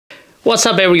What's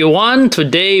up everyone?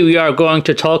 Today we are going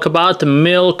to talk about the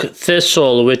milk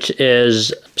thistle, which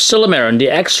is silymarin, the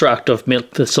extract of milk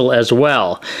thistle as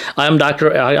well. I'm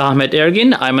Dr. Ahmed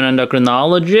Ergin. I'm an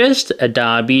endocrinologist, a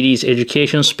diabetes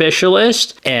education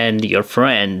specialist, and your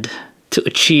friend to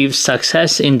achieve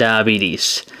success in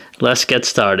diabetes. Let's get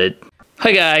started.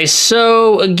 Hi guys,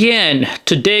 so again,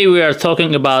 today we are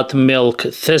talking about milk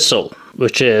thistle,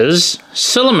 which is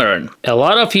silymarin. A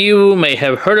lot of you may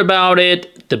have heard about it,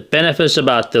 the benefits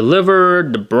about the liver,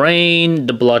 the brain,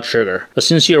 the blood sugar. But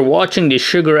since you're watching the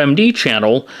Sugar MD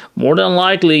channel, more than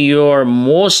likely you're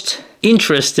most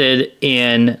interested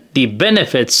in the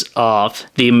benefits of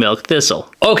the milk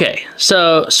thistle. Okay,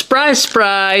 so surprise,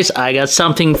 surprise, I got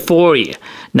something for you.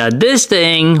 Now this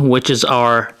thing, which is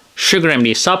our Sugar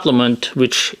MD supplement,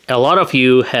 which a lot of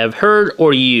you have heard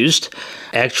or used,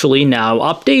 actually now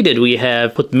updated. We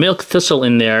have put milk thistle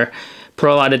in there,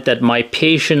 provided that my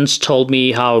patients told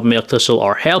me how milk thistle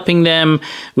are helping them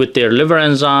with their liver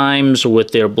enzymes,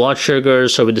 with their blood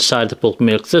sugars, so we decided to put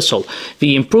milk thistle.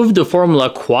 We improved the formula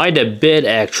quite a bit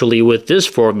actually with this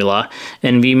formula,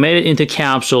 and we made it into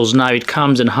capsules. Now it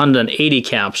comes in 180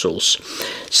 capsules.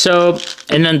 So,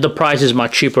 and then the price is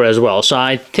much cheaper as well, so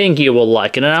I think you will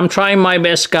like it. And I'm trying my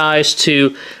best, guys,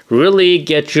 to really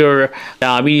get your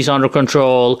diabetes under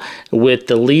control with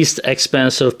the least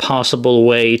expensive possible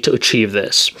way to achieve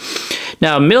this.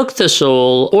 Now, milk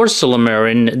thistle or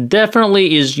silymarin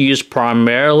definitely is used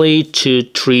primarily to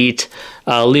treat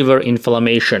liver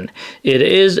inflammation. It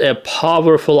is a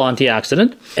powerful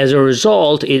antioxidant. As a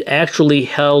result, it actually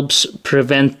helps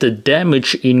prevent the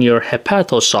damage in your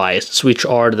hepatocytes, which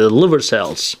are the liver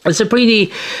cells. It's a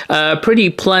pretty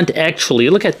plant actually.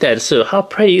 Look at that. So how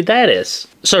pretty that is.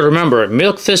 So remember,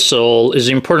 milk thistle is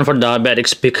important for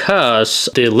diabetics because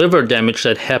the liver damage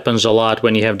that happens a lot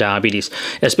when you have diabetes,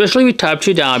 especially with type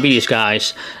 2 diabetes,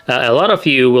 guys. A lot of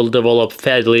you will develop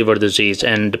fatty liver disease,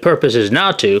 and the purpose is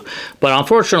not to, but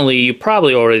unfortunately, you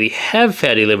probably already have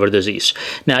fatty liver disease.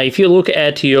 Now, if you look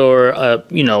at your,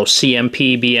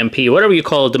 CMP, BMP, whatever you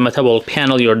call it, the metabolic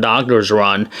panel your doctors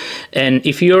run, and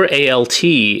if your ALT,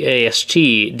 AST,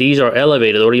 these are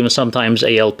elevated, or even sometimes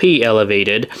ALP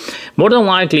elevated, more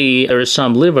than likely there is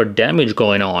some liver damage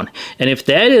going on, and if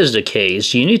that is the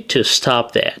case, you need to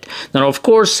stop that. Now, of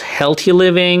course, healthy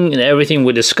living and everything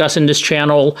we discuss in this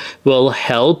channel will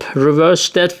help reverse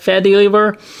that fatty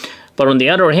liver. But on the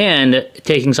other hand,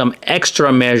 taking some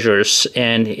extra measures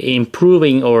and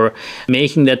improving or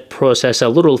making that process a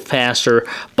little faster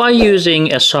by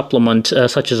using a supplement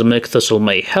such as a milk thistle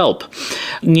may help.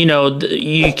 You know,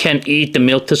 you can eat the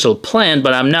milk thistle plant,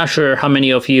 but I'm not sure how many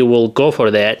of you will go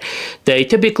for that. They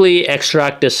typically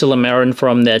extract the silymarin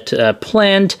from that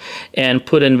plant and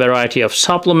put in a variety of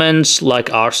supplements,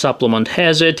 like our supplement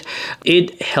has it.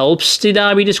 It helps the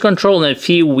diabetes control. In a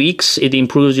few weeks, it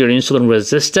improves your insulin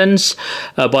resistance.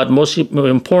 But most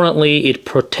importantly, it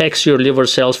protects your liver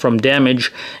cells from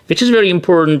damage, which is very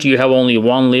important. You have only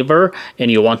one liver and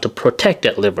you want to protect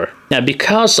that liver. Now,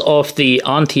 because of the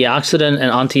antioxidant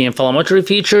and anti-inflammatory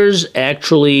features,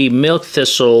 actually milk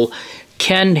thistle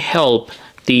can help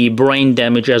the brain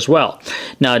damage as well.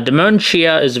 Now,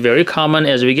 dementia is very common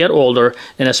as we get older,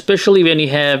 and especially when you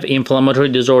have inflammatory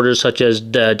disorders such as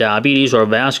diabetes or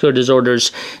vascular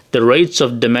disorders, the rates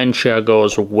of dementia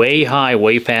goes way high,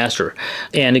 way faster.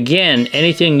 And again,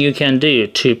 anything you can do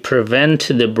to prevent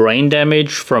the brain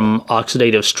damage from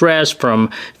oxidative stress,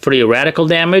 from free radical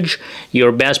damage,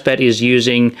 your best bet is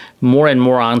using more and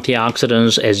more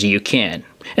antioxidants as you can.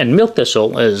 And milk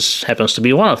thistle happens to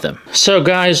be one of them. So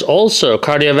guys, also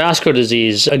cardiovascular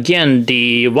disease. Again,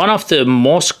 one of the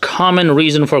most common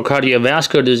reason for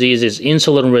cardiovascular disease is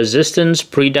insulin resistance,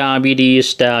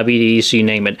 prediabetes, diabetes, you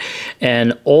name it.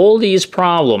 And all these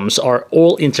problems are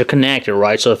all interconnected,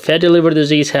 right? So fatty liver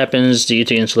disease happens due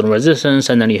to insulin resistance,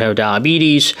 and then you have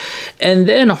diabetes, and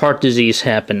then heart disease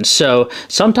happens. So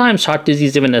sometimes heart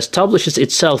disease even establishes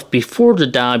itself before the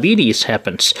diabetes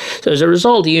happens. So as a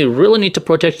result, you really need to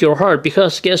protect your heart,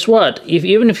 because guess what?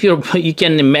 Even if you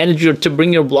can manage to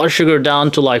bring your blood sugar down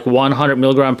to like 100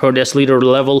 milligram per deciliter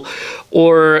level,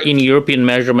 or in European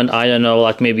measurement, I don't know,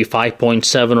 like maybe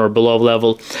 5.7 or below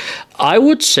level, I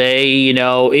would say, you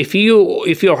know, if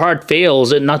your heart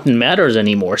fails, nothing matters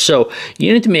anymore. So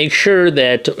you need to make sure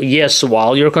that, yes,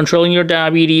 while you're controlling your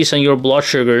diabetes and your blood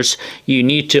sugars, you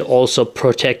need to also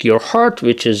protect your heart,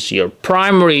 which is your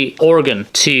primary organ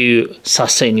to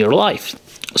sustain your life.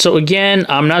 So again,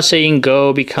 I'm not saying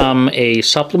go become a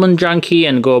supplement junkie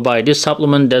and go buy this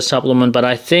supplement, that supplement, but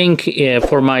I think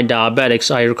for my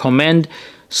diabetics, I recommend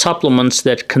supplements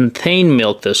that contain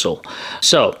milk thistle.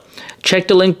 So Check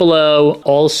the link below,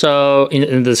 also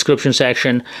in the description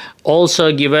section.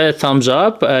 Also, give it a thumbs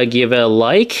up, give it a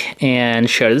like, and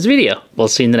share this video. We'll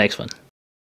see you in the next one.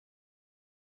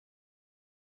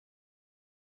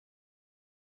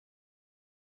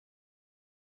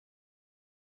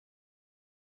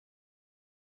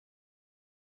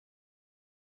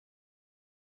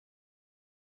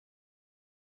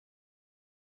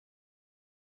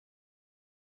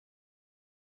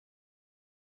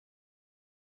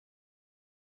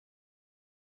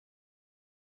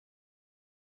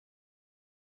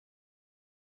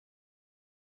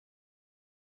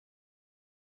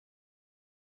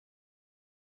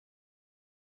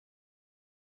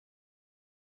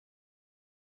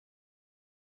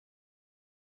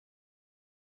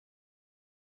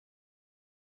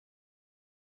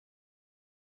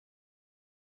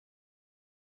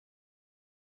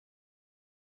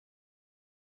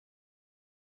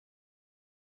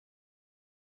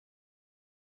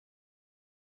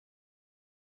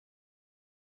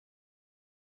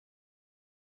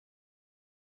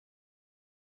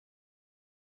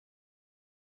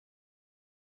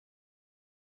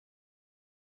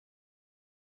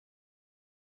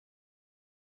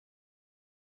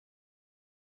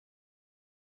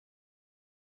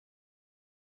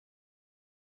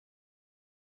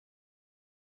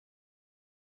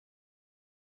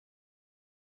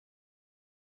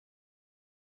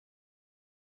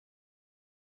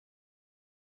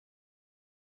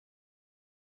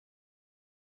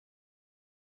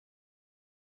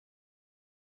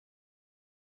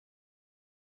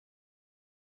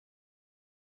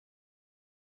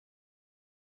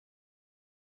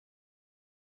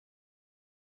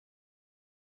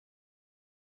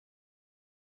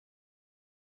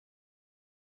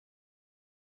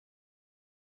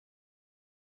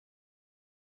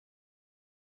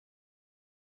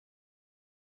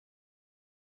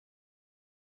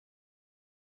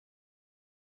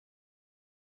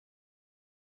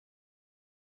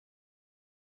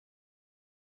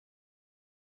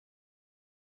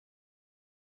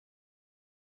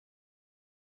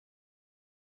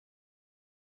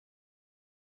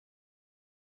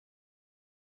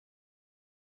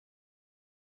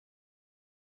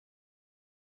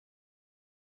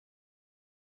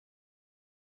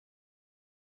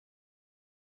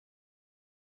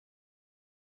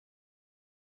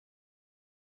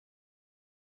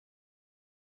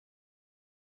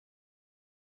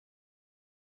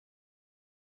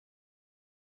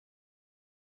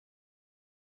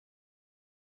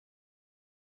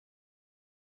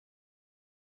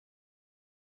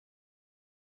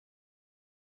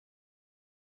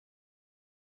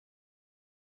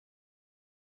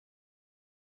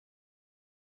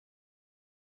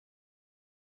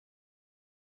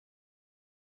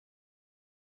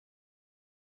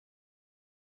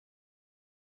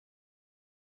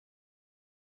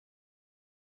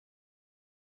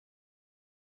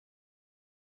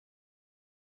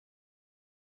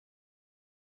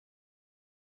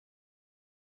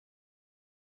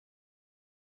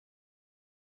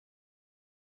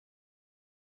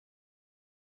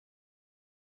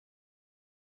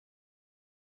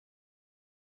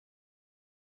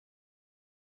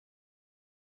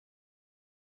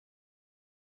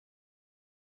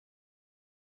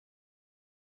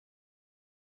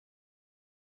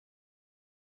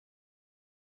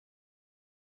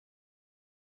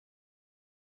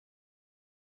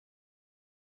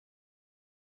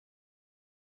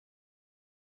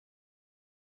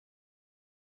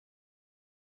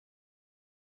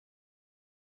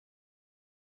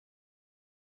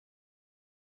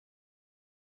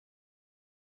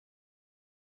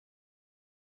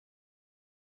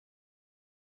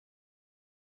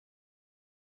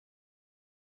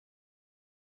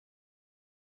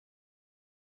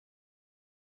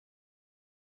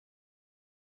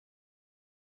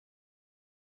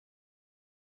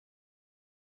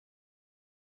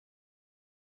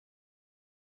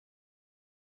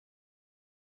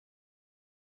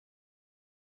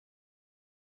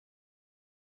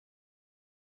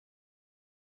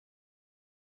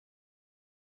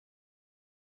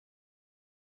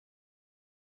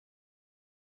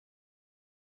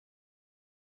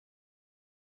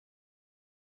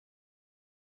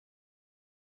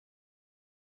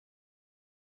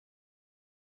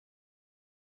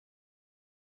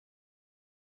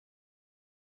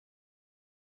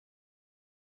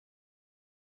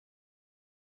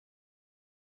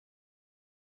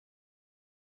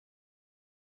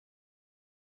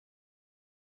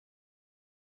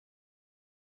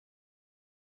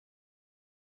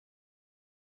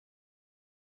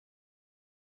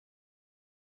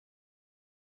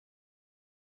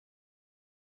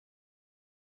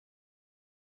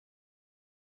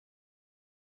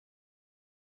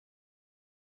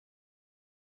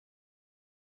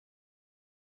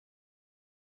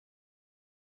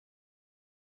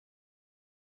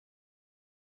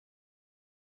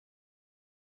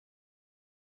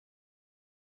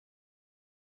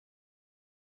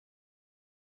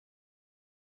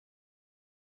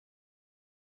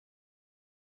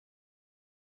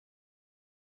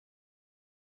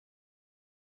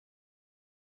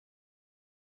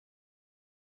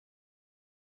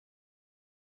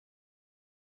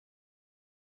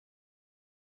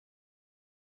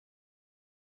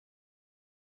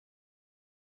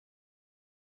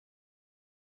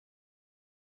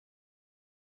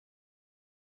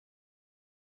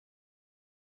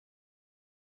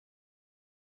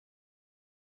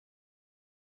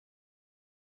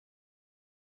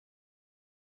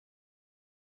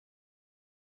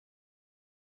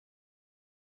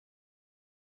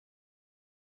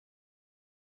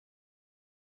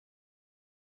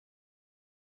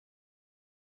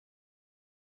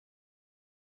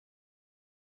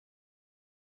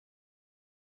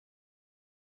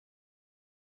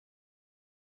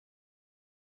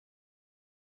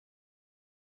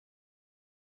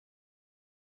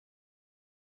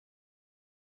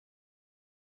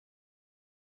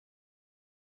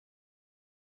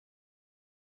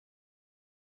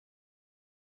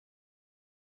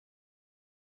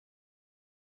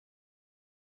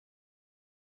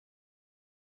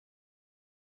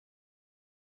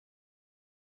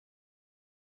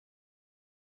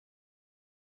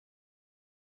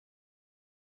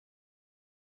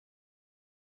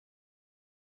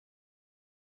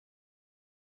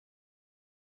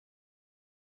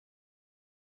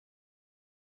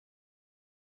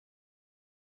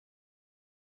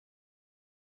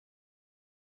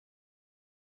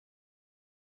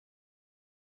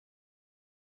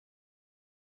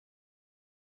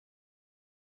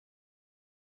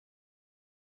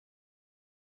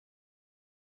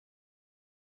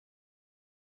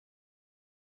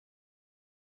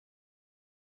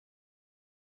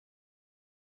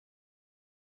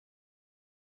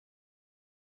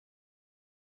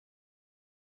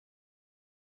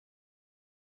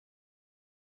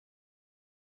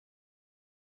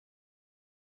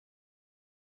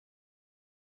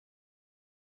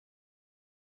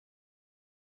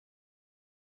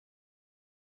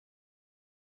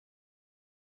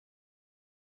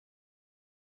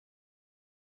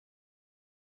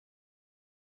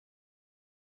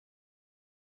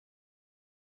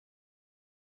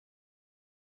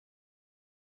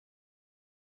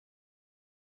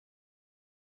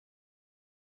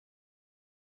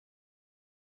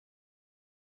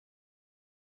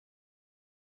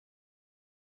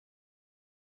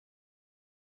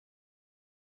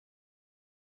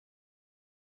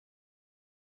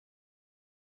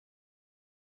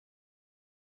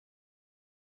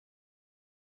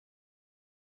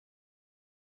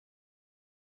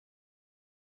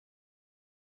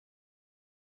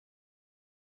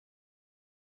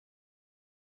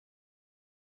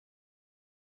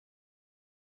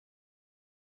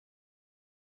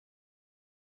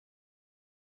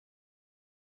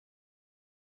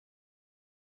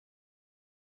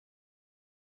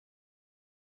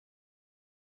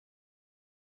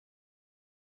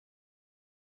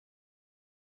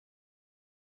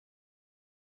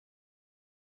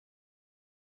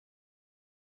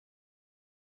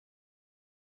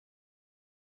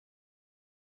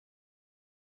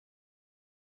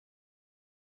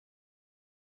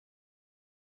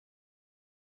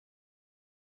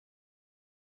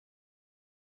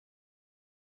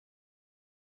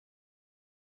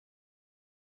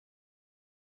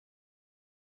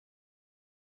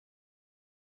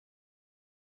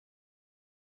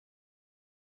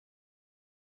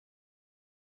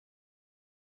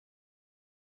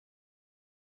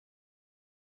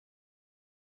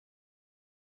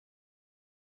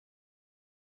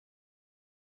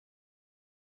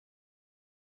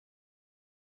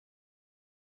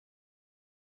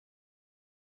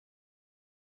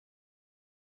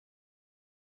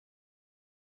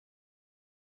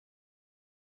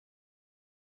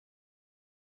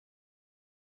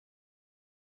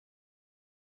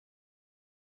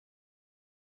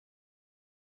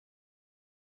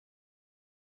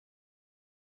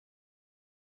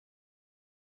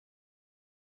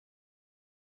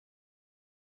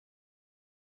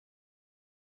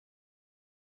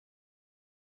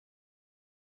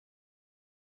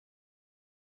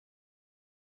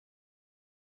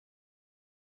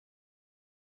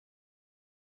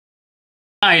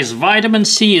 Guys, vitamin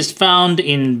C is found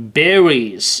in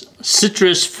berries,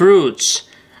 citrus fruits,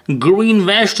 green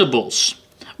vegetables.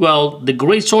 Well, the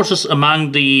great sources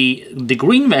among the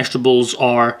green vegetables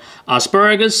are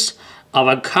asparagus,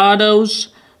 avocados,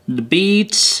 the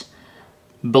beets,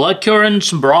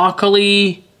 blackcurrants,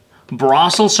 broccoli,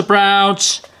 Brussels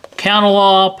sprouts,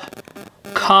 cantaloupe,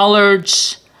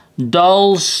 collards,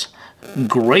 dulse,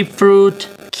 grapefruit,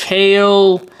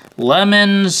 kale,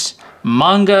 lemons,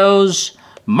 mangoes,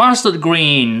 mustard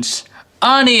greens,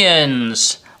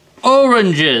 onions,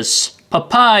 oranges,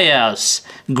 papayas,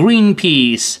 green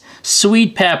peas,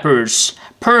 sweet peppers,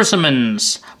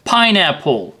 persimmons,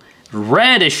 pineapple,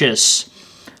 radishes,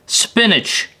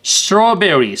 spinach,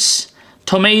 strawberries,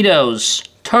 tomatoes,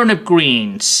 turnip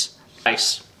greens.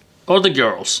 Guys, or the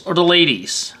girls, or the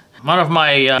ladies. One of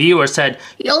my viewers said,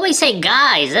 "You always say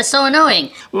guys, that's so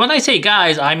annoying." When I say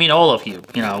guys, I mean all of you.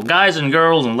 You know, guys and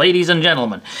girls and ladies and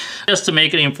gentlemen. Just to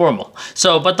make it informal.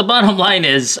 So, but the bottom line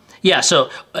is, yeah,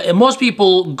 so most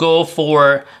people go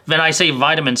for, when I say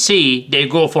vitamin C, they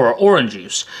go for orange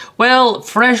juice. Well,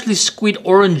 freshly squeezed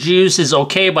orange juice is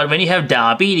okay, but when you have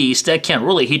diabetes, that can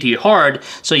really hit you hard.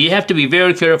 So you have to be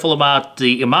very careful about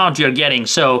the amount you're getting.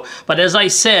 So, but as I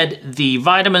said, the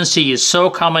vitamin C is so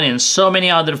common in so many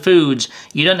other foods,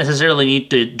 you don't necessarily need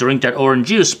to drink that orange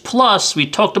juice. Plus, we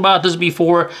talked about this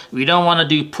before, we don't want to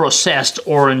do processed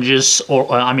oranges, or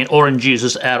orange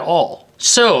juices at all.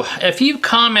 So, a few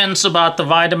comments about the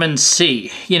vitamin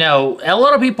C. You know, a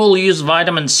lot of people use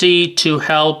vitamin C to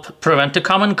help prevent the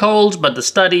common colds, but the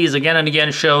studies again and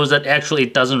again shows that actually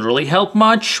it doesn't really help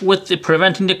much with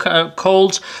preventing the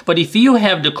colds. But if you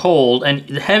have the cold, and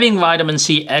having vitamin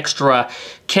C extra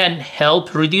can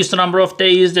help reduce the number of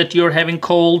days that you're having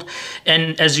cold.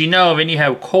 And as you know, when you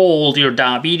have cold, your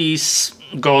diabetes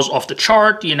goes off the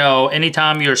chart. You know,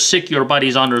 anytime you're sick, your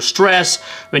body's under stress.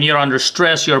 When you're under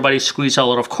stress, your body squeezes a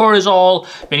lot of cortisol.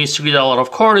 When you squeeze a lot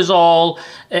of cortisol,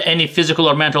 any physical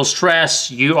or mental stress,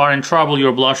 you are in trouble.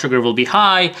 Your blood sugar will be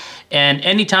high. And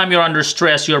anytime you're under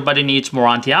stress, your body needs more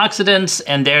antioxidants.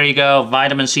 And there you go,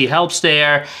 vitamin C helps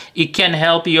there. It can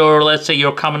help your, let's say,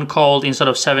 your common cold. Instead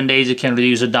of 7 days, it can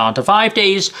reduce it down to 5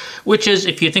 days, which is,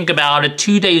 if you think about it,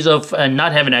 2 days of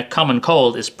not having a common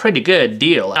cold is pretty good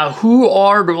deal. Now, who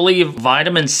are really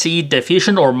vitamin C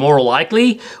deficient or more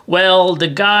likely? Well, the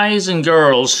guys and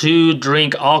girls who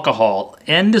drink alcohol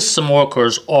and the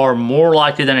smokers are more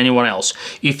likely than anyone else.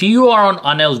 If you are on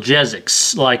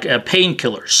analgesics, like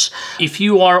painkillers, if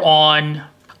you are on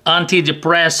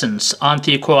antidepressants,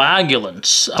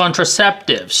 anticoagulants,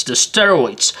 contraceptives, the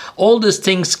steroids, all these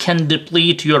things can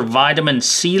deplete your vitamin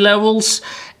C levels,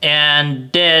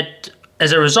 and that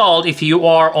as a result, if you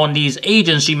are on these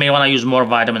agents, you may want to use more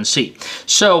vitamin C.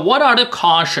 So what are the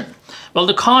caution? Well,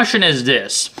 the caution is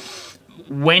this.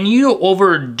 When you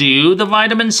overdo the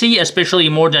vitamin C, especially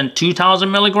more than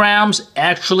 2,000 milligrams,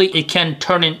 actually it can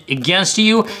turn it against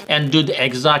you and do the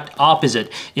exact opposite.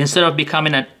 Instead of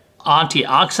becoming an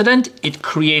antioxidant, it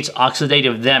creates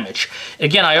oxidative damage.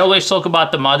 Again, I always talk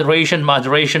about the moderation.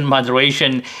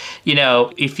 You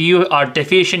know, if you are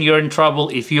deficient, you're in trouble.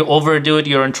 If you overdo it,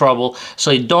 you're in trouble.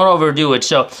 So don't overdo it.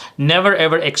 So never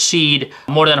ever exceed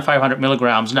more than 500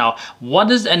 milligrams. Now, what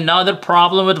is another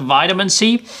problem with vitamin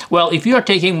C? Well, if you are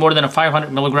taking more than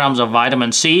 500 milligrams of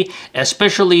vitamin C,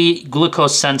 especially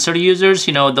glucose sensor users,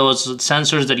 you know, those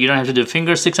sensors that you don't have to do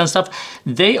finger sticks and stuff,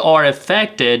 they are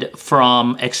affected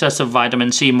from excessive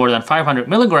vitamin C more than 500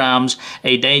 milligrams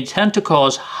a day, tend to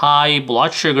cause high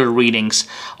blood sugar readings,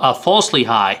 falsely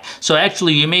high. So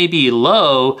actually you may be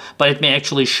low, but it may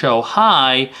actually show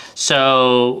high.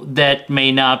 So that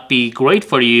may not be great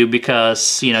for you,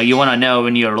 because you know you want to know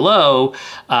when you're low,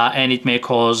 and it may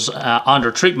cause under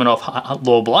treatment of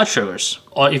low blood sugars.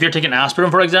 Or if you're taking aspirin,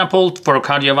 for example, for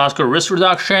cardiovascular risk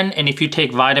reduction, and if you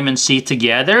take vitamin C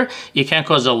together, it can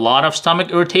cause a lot of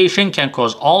stomach irritation, can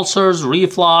cause ulcers,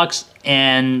 reflux,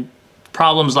 and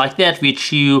problems like that,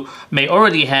 which you may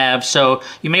already have. So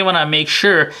you may want to make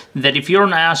sure that if you're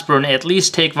on aspirin, at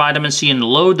least take vitamin C in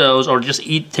low dose, or just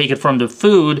take it from the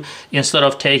food instead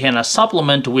of taking a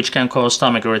supplement, which can cause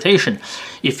stomach irritation.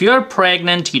 If you're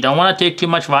pregnant, you don't want to take too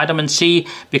much vitamin C,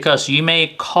 because you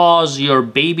may cause your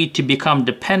baby to become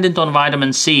dependent on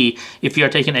vitamin C. If you're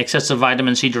taking excessive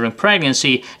vitamin C during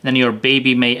pregnancy, then your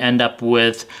baby may end up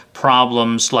with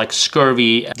problems like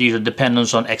scurvy due to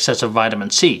dependence on excessive vitamin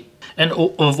C. And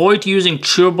avoid using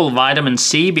chewable vitamin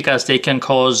C, because they can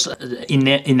cause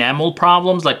enamel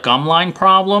problems like gum line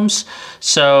problems.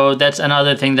 So that's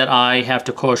another thing that I have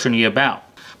to caution you about.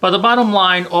 But the bottom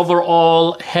line,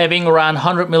 overall, having around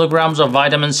 100 milligrams of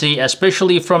vitamin C,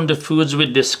 especially from the foods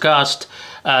we discussed,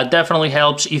 definitely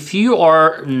helps. If you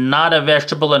are not a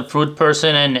vegetable and fruit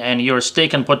person and you're a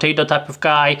steak and potato type of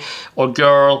guy or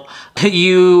girl,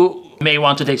 you may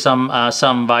want to take some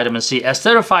vitamin C.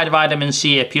 Esterified vitamin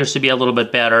C appears to be a little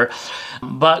bit better.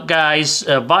 But guys,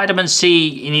 vitamin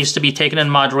C needs to be taken in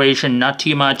moderation, not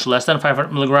too much, less than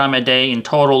 500 milligram a day in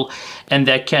total, and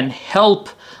that can help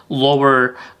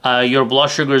lower your blood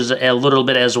sugars a little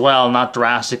bit as well, not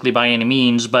drastically by any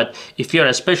means, but if you're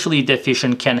especially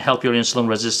deficient, can help your insulin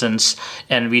resistance.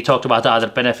 And we talked about the other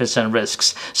benefits and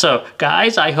risks. So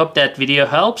guys, I hope that video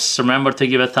helps. Remember to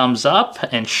give a thumbs up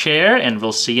and share, and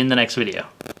we'll see you in the next video.